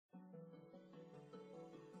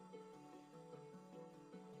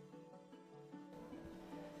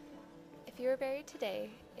you were buried today,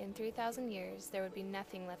 in 3,000 years there would be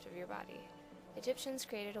nothing left of your body. Egyptians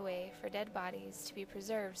created a way for dead bodies to be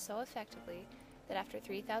preserved so effectively that after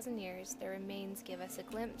 3,000 years their remains give us a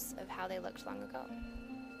glimpse of how they looked long ago.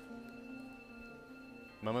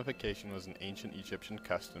 Mummification was an ancient Egyptian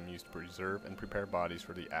custom used to preserve and prepare bodies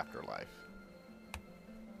for the afterlife.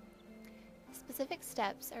 Specific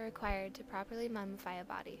steps are required to properly mummify a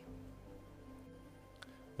body.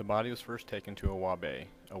 The body was first taken to a wabe,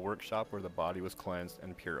 a workshop where the body was cleansed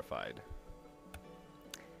and purified.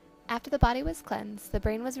 After the body was cleansed, the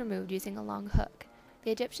brain was removed using a long hook. The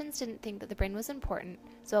Egyptians didn't think that the brain was important,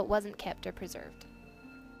 so it wasn't kept or preserved.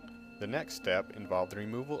 The next step involved the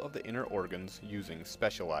removal of the inner organs using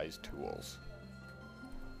specialized tools.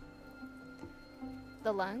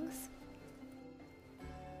 The lungs,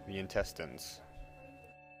 The intestines,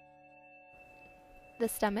 the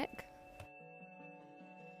stomach,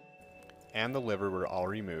 and the liver were all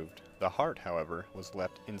removed. The heart, however, was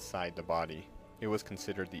left inside the body. It was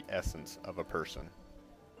considered the essence of a person.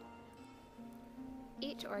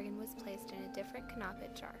 each organ was placed in a different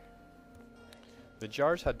canopit jar. The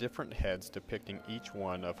jars had different heads depicting each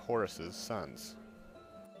one of Horus's sons.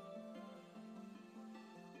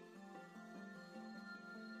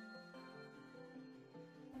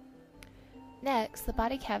 Next, the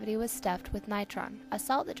body cavity was stuffed with nitron, a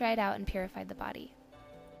salt that dried out and purified the body.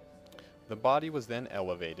 The body was then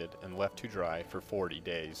elevated and left to dry for 40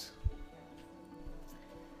 days.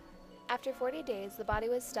 After 40 days, the body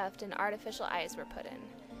was stuffed and artificial eyes were put in.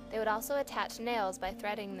 They would also attach nails by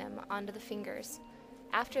threading them onto the fingers.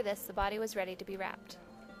 After this, the body was ready to be wrapped.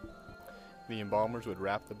 The embalmers would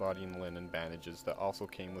wrap the body in linen bandages that also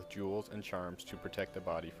came with jewels and charms to protect the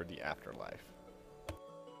body for the afterlife.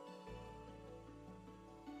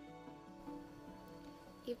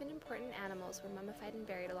 Even important animals were mummified and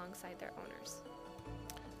buried alongside their owners.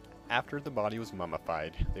 After the body was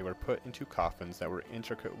mummified, they were put into coffins that were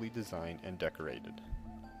intricately designed and decorated.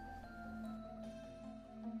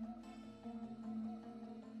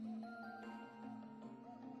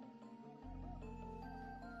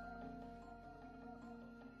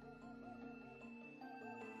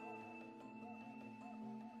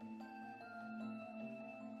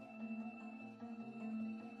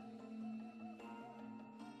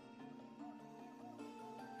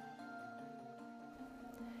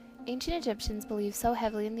 Ancient Egyptians believed so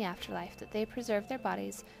heavily in the afterlife that they preserved their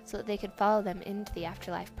bodies so that they could follow them into the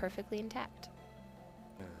afterlife perfectly intact.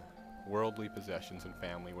 Worldly possessions and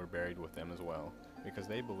family were buried with them as well, because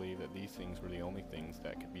they believed that these things were the only things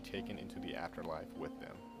that could be taken into the afterlife with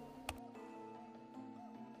them.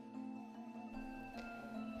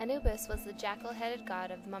 Anubis was the jackal-headed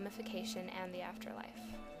god of mummification and the afterlife.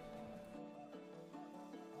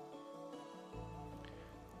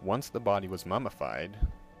 Once the body was mummified,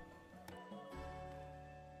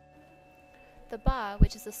 The Ba,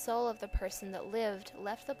 which is the soul of the person that lived,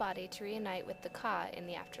 left the body to reunite with the Ka in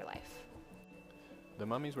the afterlife. the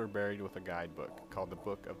mummies were buried with a guidebook called the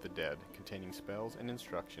Book of the Dead, containing spells and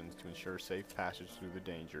instructions to ensure safe passage through the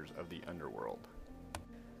dangers of the underworld.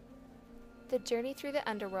 The journey through the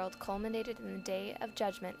underworld culminated in the Day of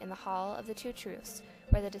Judgment in the Hall of the Two Truths,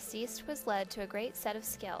 where the deceased was led to a great set of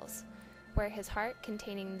scales, where his heart,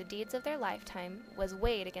 containing the deeds of their lifetime, was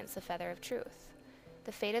weighed against the feather of truth.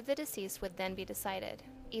 The fate of the deceased would then be decided,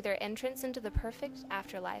 either entrance into the perfect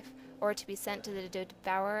afterlife or to be sent to the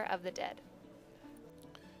devourer of the dead.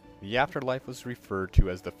 The afterlife was referred to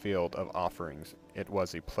as the field of offerings. It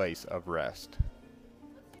was a place of rest.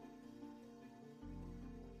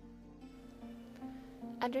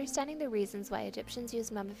 Understanding the reasons why Egyptians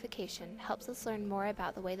used mummification helps us learn more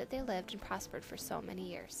about the way that they lived and prospered for so many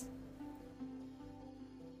years.